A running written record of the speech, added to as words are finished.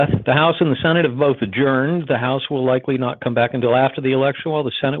The House and the Senate have both adjourned. The House will likely not come back until after the election, while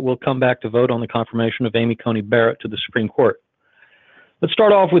the Senate will come back to vote on the confirmation of Amy Coney Barrett to the Supreme Court. Let's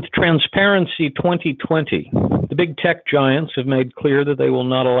start off with Transparency 2020. The big tech giants have made clear that they will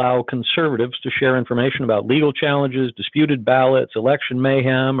not allow conservatives to share information about legal challenges, disputed ballots, election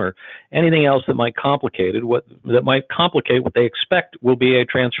mayhem, or anything else that might complicate what they expect will be a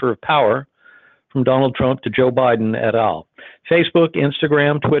transfer of power from Donald Trump to Joe Biden et al. Facebook,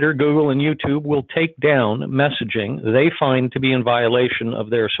 Instagram, Twitter, Google, and YouTube will take down messaging they find to be in violation of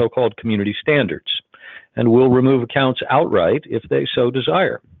their so-called community standards, and will remove accounts outright if they so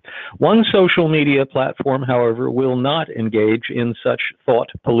desire. One social media platform, however, will not engage in such thought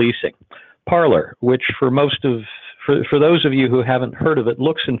policing. Parler, which for those of you who haven't heard of it,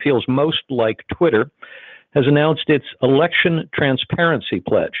 looks and feels most like Twitter, has announced its election transparency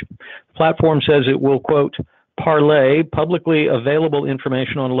pledge. The platform says it will, quote, parlay publicly available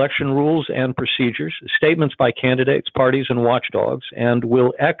information on election rules and procedures, statements by candidates, parties, and watchdogs, and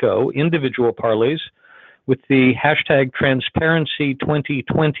will echo individual parlays with the hashtag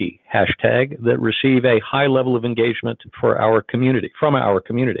Transparency2020 hashtag that receive a high level of engagement from our community,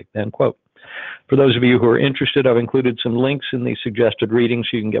 end quote. For those of you who are interested, I've included some links in the suggested reading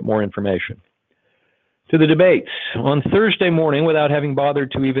so you can get more information. To the debates. On Thursday morning, without having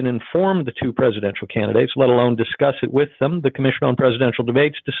bothered to even inform the two presidential candidates, let alone discuss it with them, the Commission on Presidential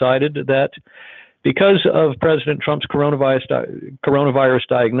Debates decided that because of President Trump's coronavirus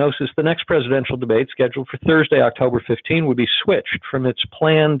diagnosis, the next presidential debate, scheduled for Thursday, October 15, would be switched from its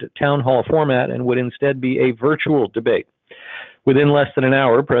planned town hall format and would instead be a virtual debate. Within less than an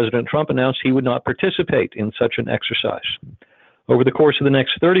hour, President Trump announced he would not participate in such an exercise. Over the course of the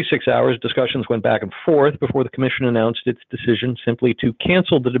next 36 hours, discussions went back and forth before the commission announced its decision simply to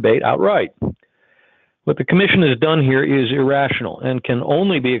cancel the debate outright. What the commission has done here is irrational and can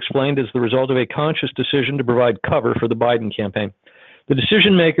only be explained as the result of a conscious decision to provide cover for the Biden campaign. The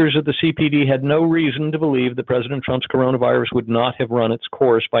decision makers at the CPD had no reason to believe that President Trump's coronavirus would not have run its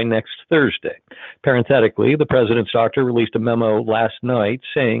course by next Thursday. Parenthetically, the president's doctor released a memo last night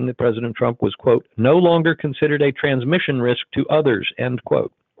saying that President Trump was, quote, no longer considered a transmission risk to others, end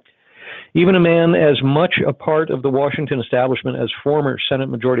quote. Even a man as much a part of the Washington establishment as former Senate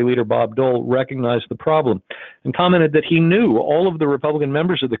Majority Leader Bob Dole recognized the problem and commented that he knew all of the Republican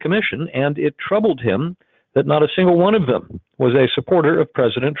members of the commission, and it troubled him that not a single one of them was a supporter of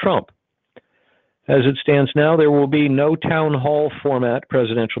President Trump. As it stands now, there will be no town hall format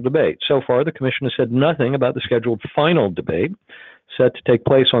presidential debate. So far, the commission has said nothing about the scheduled final debate, set to take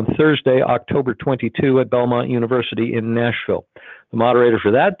place on Thursday, October 22 at Belmont University in Nashville. The moderator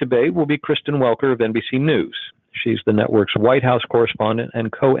for that debate will be Kristen Welker of NBC News. She's the network's White House correspondent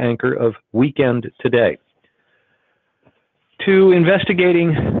and co-anchor of Weekend Today. To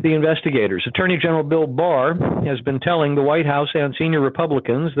investigating the investigators, Attorney General Bill Barr has been telling the White House and senior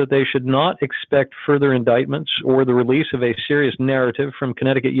Republicans that they should not expect further indictments or the release of a serious narrative from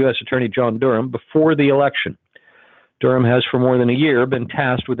Connecticut U.S. Attorney John Durham before the election. Durham has for more than a year been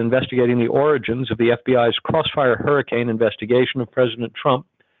tasked with investigating the origins of the FBI's Crossfire Hurricane investigation of President Trump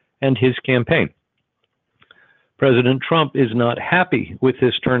and his campaign. President Trump is not happy with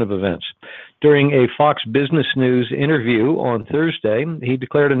this turn of events. During a Fox Business News interview on Thursday, he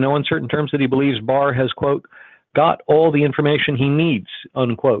declared in no uncertain terms that he believes Barr has, quote, got all the information he needs,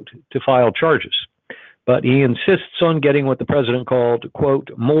 unquote, to file charges. But he insists on getting what the president called,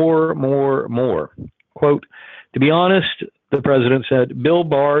 quote, more. Quote, to be honest, the president said, Bill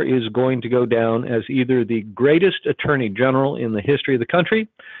Barr is going to go down as either the greatest attorney general in the history of the country,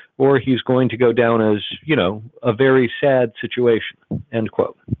 or he's going to go down as, a very sad situation, end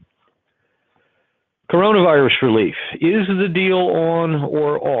quote. Coronavirus relief. Is the deal on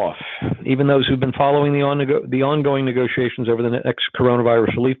or off? Even those who've been following the ongoing negotiations over the next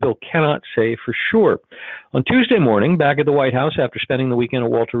coronavirus relief bill cannot say for sure. On Tuesday morning, back at the White House after spending the weekend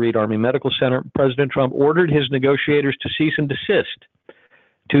at Walter Reed Army Medical Center, President Trump ordered his negotiators to cease and desist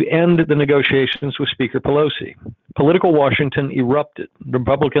to end the negotiations with Speaker Pelosi. Political Washington erupted.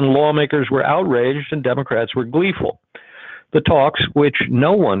 Republican lawmakers were outraged and Democrats were gleeful. The talks, which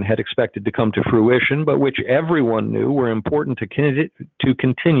no one had expected to come to fruition, but which everyone knew were important to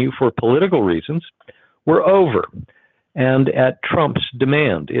continue for political reasons, were over. And at Trump's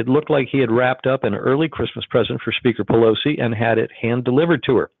demand, it looked like he had wrapped up an early Christmas present for Speaker Pelosi and had it hand-delivered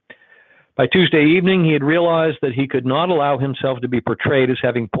to her. By Tuesday evening, he had realized that he could not allow himself to be portrayed as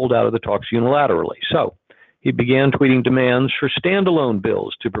having pulled out of the talks unilaterally. So he began tweeting demands for standalone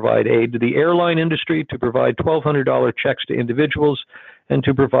bills to provide aid to the airline industry, to provide $1,200 checks to individuals, and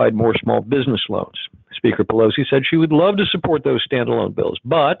to provide more small business loans. Speaker Pelosi said she would love to support those standalone bills,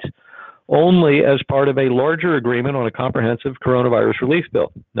 but only as part of a larger agreement on a comprehensive coronavirus relief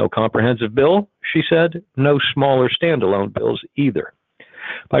bill. No comprehensive bill, she said, no smaller standalone bills either.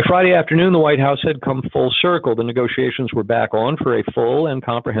 By Friday afternoon, the White House had come full circle. The negotiations were back on for a full and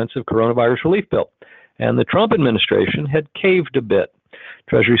comprehensive coronavirus relief bill, and the Trump administration had caved a bit.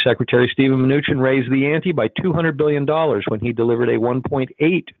 Treasury Secretary Steven Mnuchin raised the ante by $200 billion when he delivered a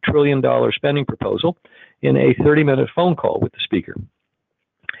 $1.8 trillion spending proposal in a 30-minute phone call with the Speaker.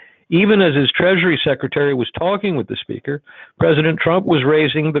 Even as his Treasury Secretary was talking with the Speaker, President Trump was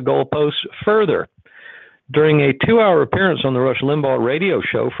raising the goalposts further. During a 2-hour appearance on the Rush Limbaugh radio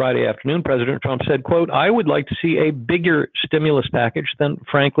show Friday afternoon, President Trump said, quote, "I would like to see a bigger stimulus package than,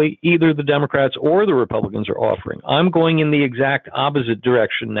 frankly, either the Democrats or the Republicans are offering. I'm going in the exact opposite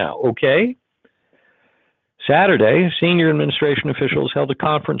direction now, okay?" Saturday, senior administration officials held a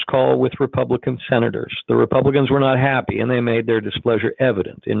conference call with Republican senators. The Republicans were not happy, and they made their displeasure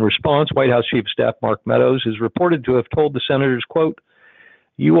evident. In response, White House Chief of Staff Mark Meadows is reported to have told the senators, quote,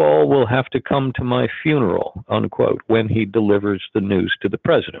 "You all will have to come to my funeral," unquote, when he delivers the news to the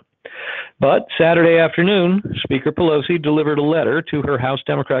president. But Saturday afternoon, Speaker Pelosi delivered a letter to her House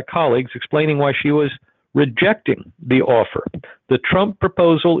Democrat colleagues explaining why she was rejecting the offer. "The Trump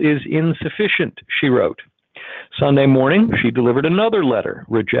proposal is insufficient," she wrote. Sunday morning, she delivered another letter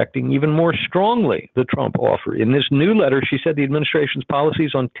rejecting even more strongly the Trump offer. In this new letter, she said the administration's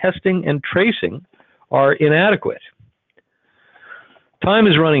policies on testing and tracing are inadequate. Time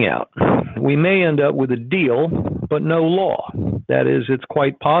is running out. We may end up with a deal, but no law. That is, it's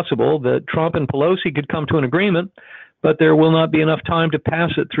quite possible that Trump and Pelosi could come to an agreement, but there will not be enough time to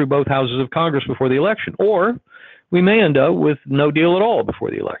pass it through both houses of Congress before the election. Or we may end up with no deal at all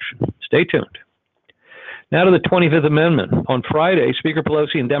before the election. Stay tuned. Now to the 25th Amendment. On Friday, Speaker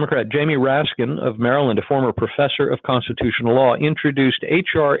Pelosi and Democrat Jamie Raskin of Maryland, a former professor of constitutional law, introduced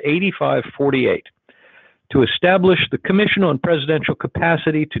H.R. 8548 to establish the Commission on Presidential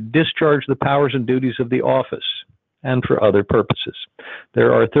Capacity to discharge the powers and duties of the office and for other purposes.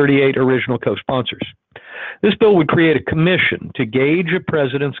 There are 38 original co-sponsors. This bill would create a commission to gauge a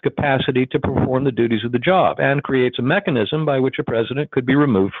president's capacity to perform the duties of the job and creates a mechanism by which a president could be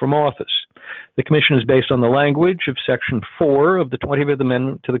removed from office. The commission is based on the language of Section 4 of the 25th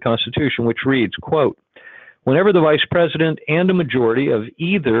Amendment to the Constitution, which reads, quote, "Whenever the vice president and a majority of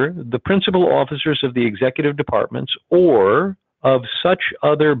either the principal officers of the executive departments or of such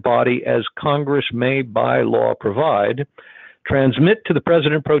other body as Congress may by law provide, transmit to the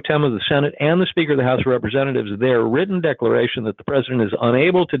President pro tem of the Senate and the Speaker of the House of Representatives their written declaration that the President is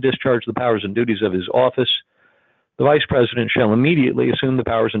unable to discharge the powers and duties of his office, the Vice President shall immediately assume the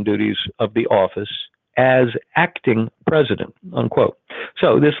powers and duties of the office as acting President," unquote.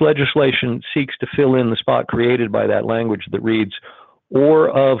 So this legislation seeks to fill in the spot created by that language that reads, "or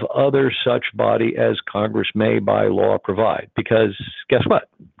of other such body as Congress may by law provide," because guess what?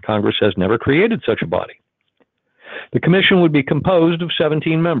 Congress has never created such a body. The commission would be composed of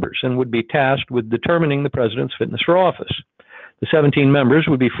 17 members and would be tasked with determining the president's fitness for office. The 17 members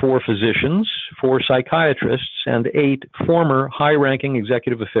would be 4 physicians, 4 psychiatrists, and 8 former high-ranking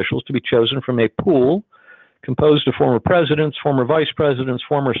executive officials to be chosen from a pool composed of former presidents, former vice presidents,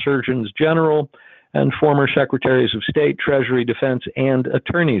 former surgeons general, and former secretaries of state, treasury, defense, and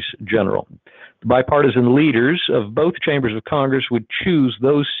attorneys general. The bipartisan leaders of both chambers of Congress would choose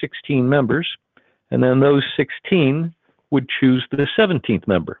those 16 members, and then those 16 would choose the 17th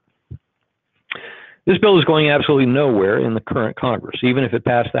member. This bill is going absolutely nowhere in the current Congress. Even if it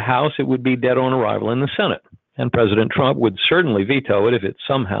passed the House, it would be dead on arrival in the Senate, and President Trump would certainly veto it if it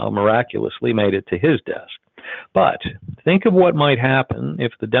somehow miraculously made it to his desk. But think of what might happen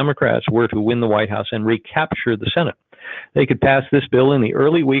if the Democrats were to win the White House and recapture the Senate. They could pass this bill in the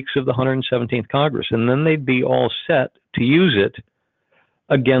early weeks of the 117th Congress, and then they'd be all set to use it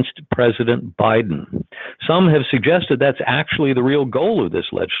against President Biden. Some have suggested that's actually the real goal of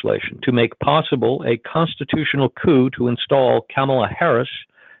this legislation, to make possible a constitutional coup to install Kamala Harris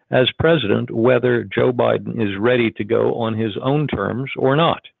as president, whether Joe Biden is ready to go on his own terms or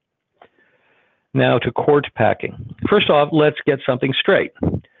not. Now to court packing. First off, let's get something straight.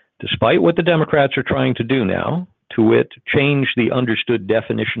 Despite what the Democrats are trying to do now, to wit, change the understood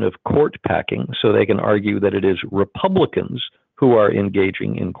definition of court packing so they can argue that it is Republicans who are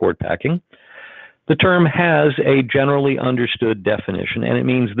engaging in court packing, the term has a generally understood definition, and it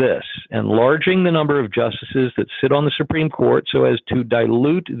means this: enlarging the number of justices that sit on the Supreme Court so as to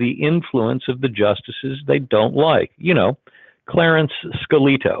dilute the influence of the justices they don't like. You know, Clarence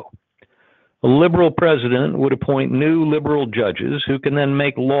Scalito. A liberal president would appoint new liberal judges who can then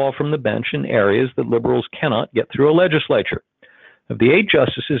make law from the bench in areas that liberals cannot get through a legislature. Of the 8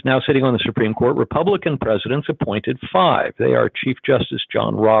 justices now sitting on the Supreme Court, Republican presidents appointed 5. They are Chief Justice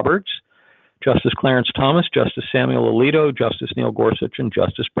John Roberts, Justice Clarence Thomas, Justice Samuel Alito, Justice Neil Gorsuch, and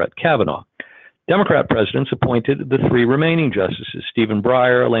Justice Brett Kavanaugh. Democrat presidents appointed the 3 remaining justices, Stephen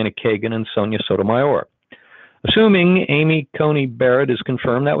Breyer, Elena Kagan, and Sonia Sotomayor. Assuming Amy Coney Barrett is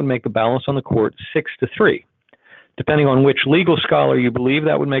confirmed, that would make the balance on the court 6-3. Depending on which legal scholar you believe,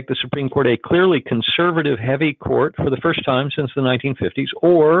 that would make the Supreme Court a clearly conservative, heavy court for the first time since the 1950s,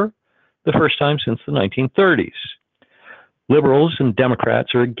 or the first time since the 1930s. Liberals and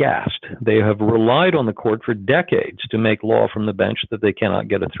Democrats are aghast. They have relied on the court for decades to make law from the bench that they cannot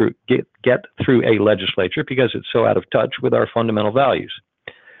get through a legislature because it's so out of touch with our fundamental values.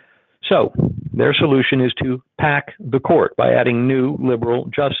 So their solution is to pack the court by adding new liberal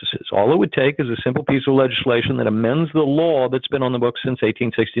justices. All it would take is a simple piece of legislation that amends the law that's been on the books since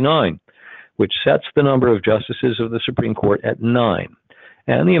 1869, which sets the number of justices of the Supreme Court at 9.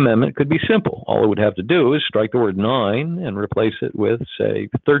 And the amendment could be simple. All it would have to do is strike the word 9 and replace it with, say,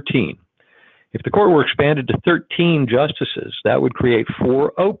 13. If the court were expanded to 13 justices, that would create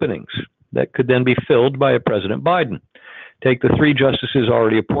 4 openings that could then be filled by a President Biden. Take the 3 justices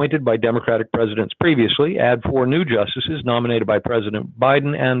already appointed by Democratic presidents previously, add 4 new justices nominated by President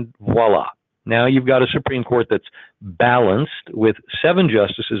Biden, and voila. Now you've got a Supreme Court that's balanced with 7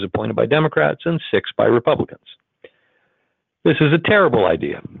 justices appointed by Democrats and 6 by Republicans. This is a terrible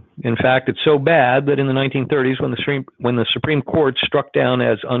idea. In fact, it's so bad that in the 1930s, when the Supreme Court struck down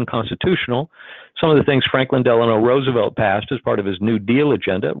as unconstitutional some of the things Franklin Delano Roosevelt passed as part of his New Deal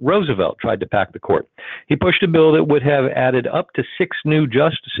agenda, Roosevelt tried to pack the court. He pushed a bill that would have added up to 6 new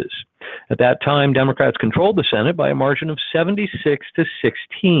justices. At that time, Democrats controlled the Senate by a margin of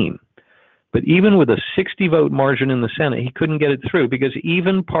 76-16. But even with a 60-vote margin in the Senate, he couldn't get it through because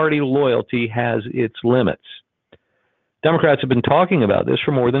even party loyalty has its limits. Democrats have been talking about this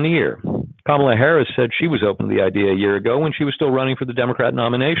for more than a year. Kamala Harris said she was open to the idea a year ago when she was still running for the Democrat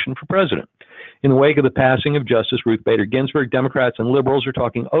nomination for president. In the wake of the passing of Justice Ruth Bader Ginsburg, Democrats and liberals are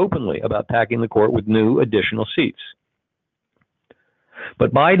talking openly about packing the court with new additional seats.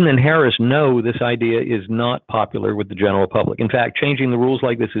 But Biden and Harris know this idea is not popular with the general public. In fact, changing the rules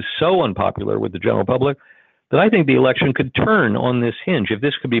like this is so unpopular with the general public that I think the election could turn on this hinge if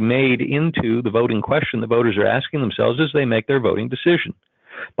this could be made into the voting question the voters are asking themselves as they make their voting decision.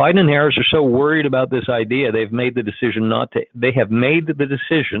 Biden and Harris are so worried about this idea, they have made the decision not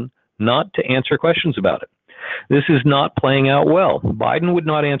to answer questions about it. This is not playing out well. Biden would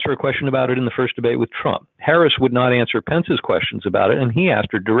not answer a question about it in the first debate with Trump. Harris would not answer Pence's questions about it, and he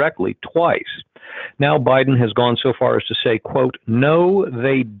asked her directly twice. Now Biden has gone so far as to say, quote, "No,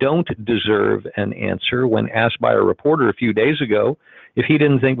 they don't deserve an answer," when asked by a reporter a few days ago if he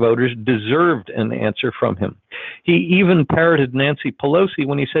didn't think voters deserved an answer from him. He even parroted Nancy Pelosi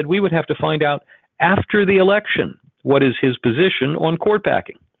when he said we would have to find out after the election what is his position on court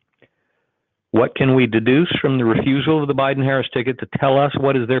packing. What can we deduce from the refusal of the Biden-Harris ticket to tell us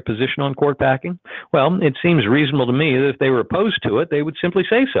what is their position on court packing? Well, it seems reasonable to me that if they were opposed to it, they would simply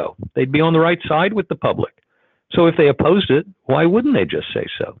say so. They'd be on the right side with the public. So if they opposed it, why wouldn't they just say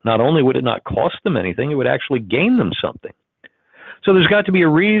so? Not only would it not cost them anything, it would actually gain them something. So there's got to be a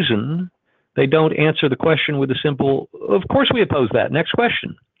reason they don't answer the question with a simple, "Of course we oppose that. Next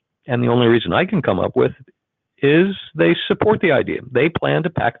question." And the only reason I can come up with is they support the idea. They plan to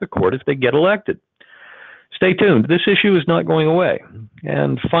pack the court if they get elected. Stay tuned. This issue is not going away.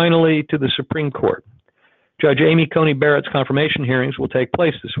 And finally, to the Supreme Court. Judge Amy Coney Barrett's confirmation hearings will take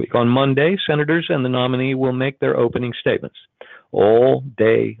place this week. On Monday, senators and the nominee will make their opening statements all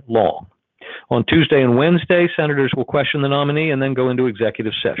day long. On Tuesday and Wednesday, senators will question the nominee and then go into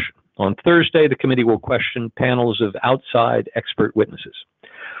executive session. On Thursday, the committee will question panels of outside expert witnesses.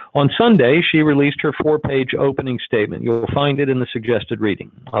 On Sunday, she released her 4-page opening statement. You'll find it in the suggested reading.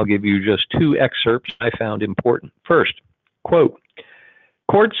 I'll give you just 2 excerpts I found important. First, quote,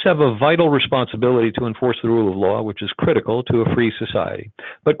 "Courts have a vital responsibility to enforce the rule of law, which is critical to a free society.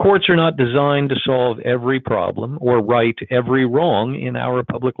 But courts are not designed to solve every problem or right every wrong in our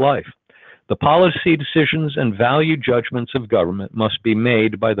public life. The policy decisions and value judgments of government must be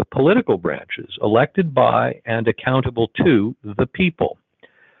made by the political branches, elected by and accountable to the people.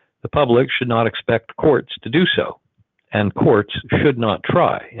 The public should not expect courts to do so, and courts should not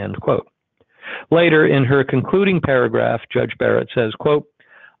try," end quote. Later, in her concluding paragraph, Judge Barrett says, quote,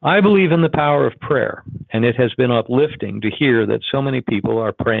 "I believe in the power of prayer, and it has been uplifting to hear that so many people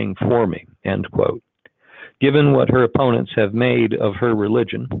are praying for me," end quote. Given what her opponents have made of her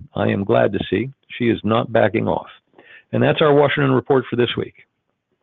religion, I am glad to see she is not backing off. And that's our Washington Report for this week.